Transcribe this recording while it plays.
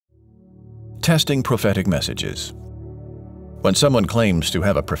Testing prophetic messages. When someone claims to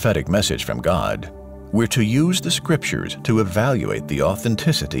have a prophetic message from God, we're to use the Scriptures to evaluate the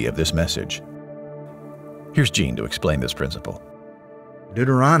authenticity of this message. Here's Gene to explain this principle.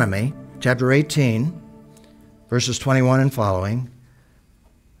 Deuteronomy chapter 18, verses 21 and following,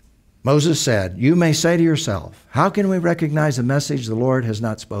 Moses said, "You may say to yourself, how can we recognize a message the Lord has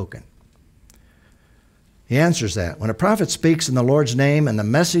not spoken?" He answers that. When a prophet speaks in the Lord's name and the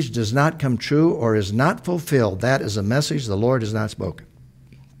message does not come true or is not fulfilled, that is a message the Lord has not spoken.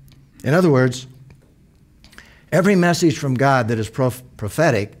 In other words, every message from God that is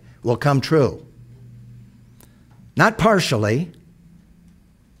prophetic will come true. Not partially,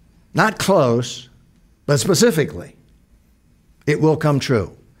 not close, but specifically. It will come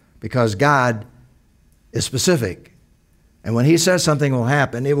true because God is specific. And when He says something will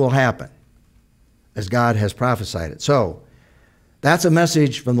happen, it will happen, as God has prophesied it. So, that's a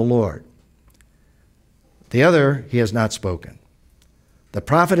message from the Lord. The other, He has not spoken. The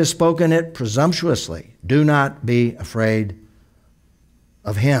prophet has spoken it presumptuously. Do not be afraid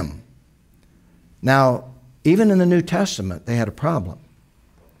of him. Now, even in the New Testament, they had a problem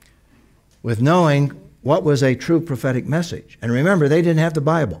with knowing what was a true prophetic message. And remember, they didn't have the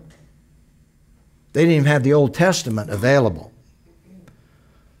Bible. They didn't even have the Old Testament available.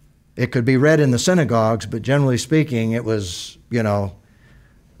 It could be read in the synagogues, but generally speaking, it was,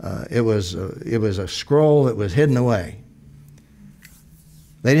 it was a scroll that was hidden away.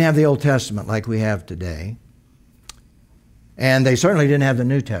 They didn't have the Old Testament like we have today, and they certainly didn't have the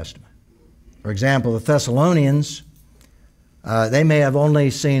New Testament. For example, the Thessalonians, they may have only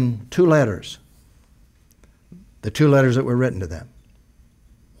seen 2 letters, the 2 letters that were written to them.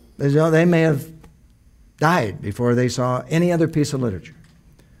 They may have died before they saw any other piece of literature.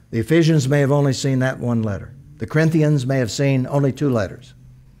 The Ephesians may have only seen that 1 letter. The Corinthians may have seen only 2 letters.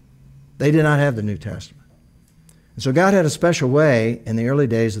 They did not have the New Testament. And so God had a special way in the early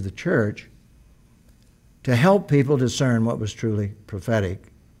days of the church to help people discern what was truly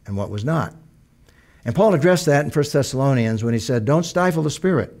prophetic and what was not. And Paul addressed that in 1 Thessalonians when he said, don't stifle the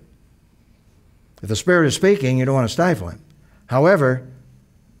Spirit. If the Spirit is speaking, you don't want to stifle Him. However,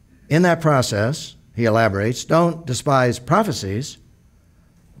 in that process, he elaborates, don't despise prophecies,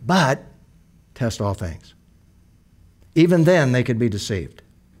 but test all things. Even then, they could be deceived.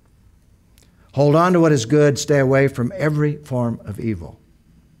 Hold on to what is good. Stay away from every form of evil.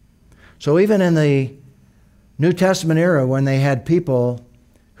 So even in the New Testament era, when they had people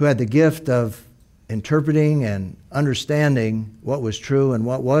who had the gift of interpreting and understanding what was true and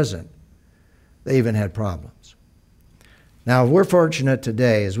what wasn't, they even had problems. Now, we're fortunate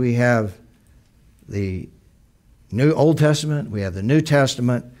today as we have the Old Testament, we have the New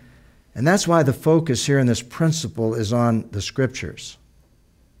Testament, and that's why the focus here in this principle is on the Scriptures,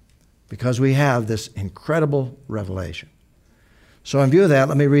 because we have this incredible revelation. So in view of that,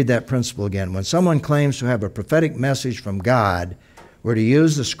 let me read that principle again. When someone claims to have a prophetic message from God, we're to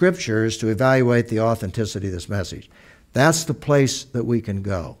use the Scriptures to evaluate the authenticity of this message. That's the place that we can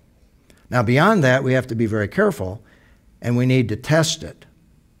go. Now, beyond that, we have to be very careful, and we need to test it.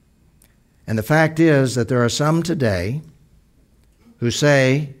 And the fact is that there are some today who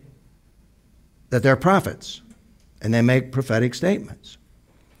say that they're prophets, and they make prophetic statements.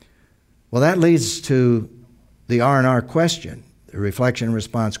 Well, that leads to the R&R question, the reflection and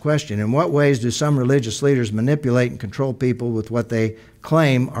response question. In what ways do some religious leaders manipulate and control people with what they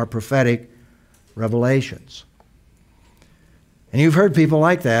claim are prophetic revelations? And you've heard people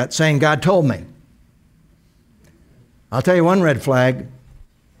like that saying, God told me. I'll tell you one red flag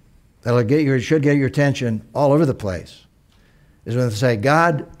that'll should get your attention all over the place, is when they say,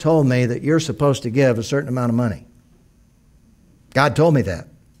 God told me that you're supposed to give a certain amount of money. God told me that.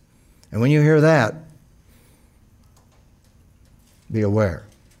 And when you hear that, be aware.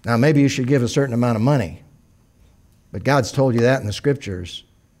 Now, maybe you should give a certain amount of money, but God's told you that in the Scriptures.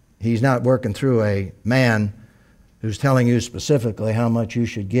 He's not working through a man who's telling you specifically how much you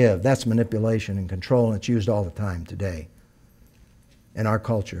should give. That's manipulation and control, and it's used all the time today in our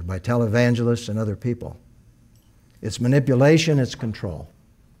culture by televangelists and other people. It's manipulation, it's control.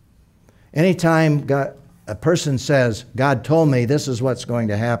 Anytime a person says, God told me this is what's going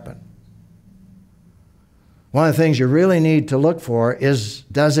to happen, one of the things you really need to look for is,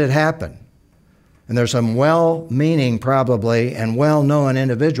 does it happen? And there's some well-meaning probably and well-known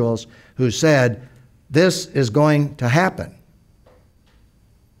individuals who said, this is going to happen.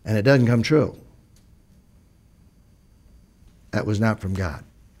 And it doesn't come true. That was not from God.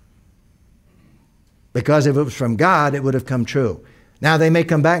 Because if it was from God, it would have come true. Now they may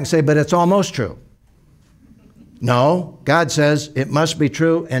come back and say, but it's almost true. No, God says it must be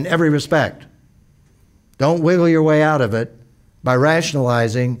true in every respect. Don't wiggle your way out of it by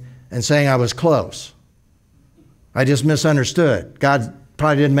rationalizing and saying I was close. I just misunderstood. God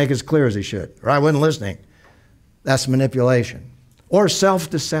probably didn't make it as clear as he should, or I wasn't listening. That's manipulation or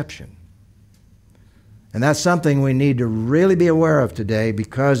self-deception. And that's something we need to really be aware of today,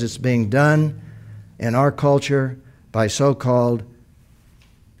 because it's being done in our culture by so-called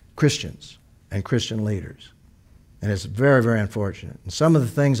Christians and Christian leaders. And it's very, very unfortunate. And some of the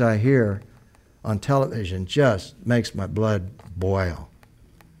things I hear on television just makes my blood boil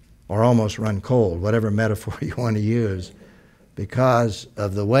or almost run cold, whatever metaphor you want to use, because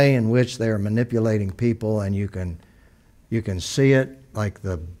of the way in which they are manipulating people, and you can see it like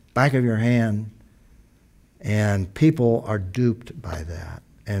the back of your hand, and people are duped by that.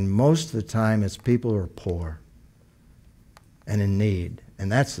 And most of the time it's people who are poor and in need,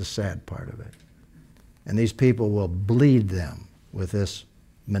 and that's the sad part of it. And these people will bleed them with this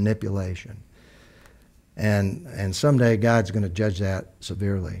manipulation. And someday God's going to judge that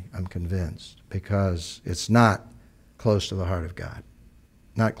severely, I'm convinced, because it's not close to the heart of God.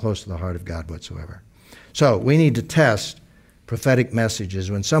 Not close to the heart of God whatsoever. So we need to test prophetic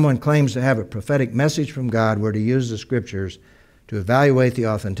messages. When someone claims to have a prophetic message from God, we're to use the Scriptures to evaluate the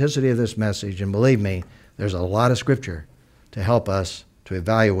authenticity of this message. And believe me, there's a lot of Scripture to help us to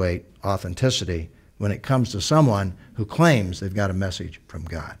evaluate authenticity when it comes to someone who claims they've got a message from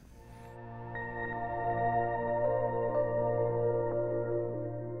God.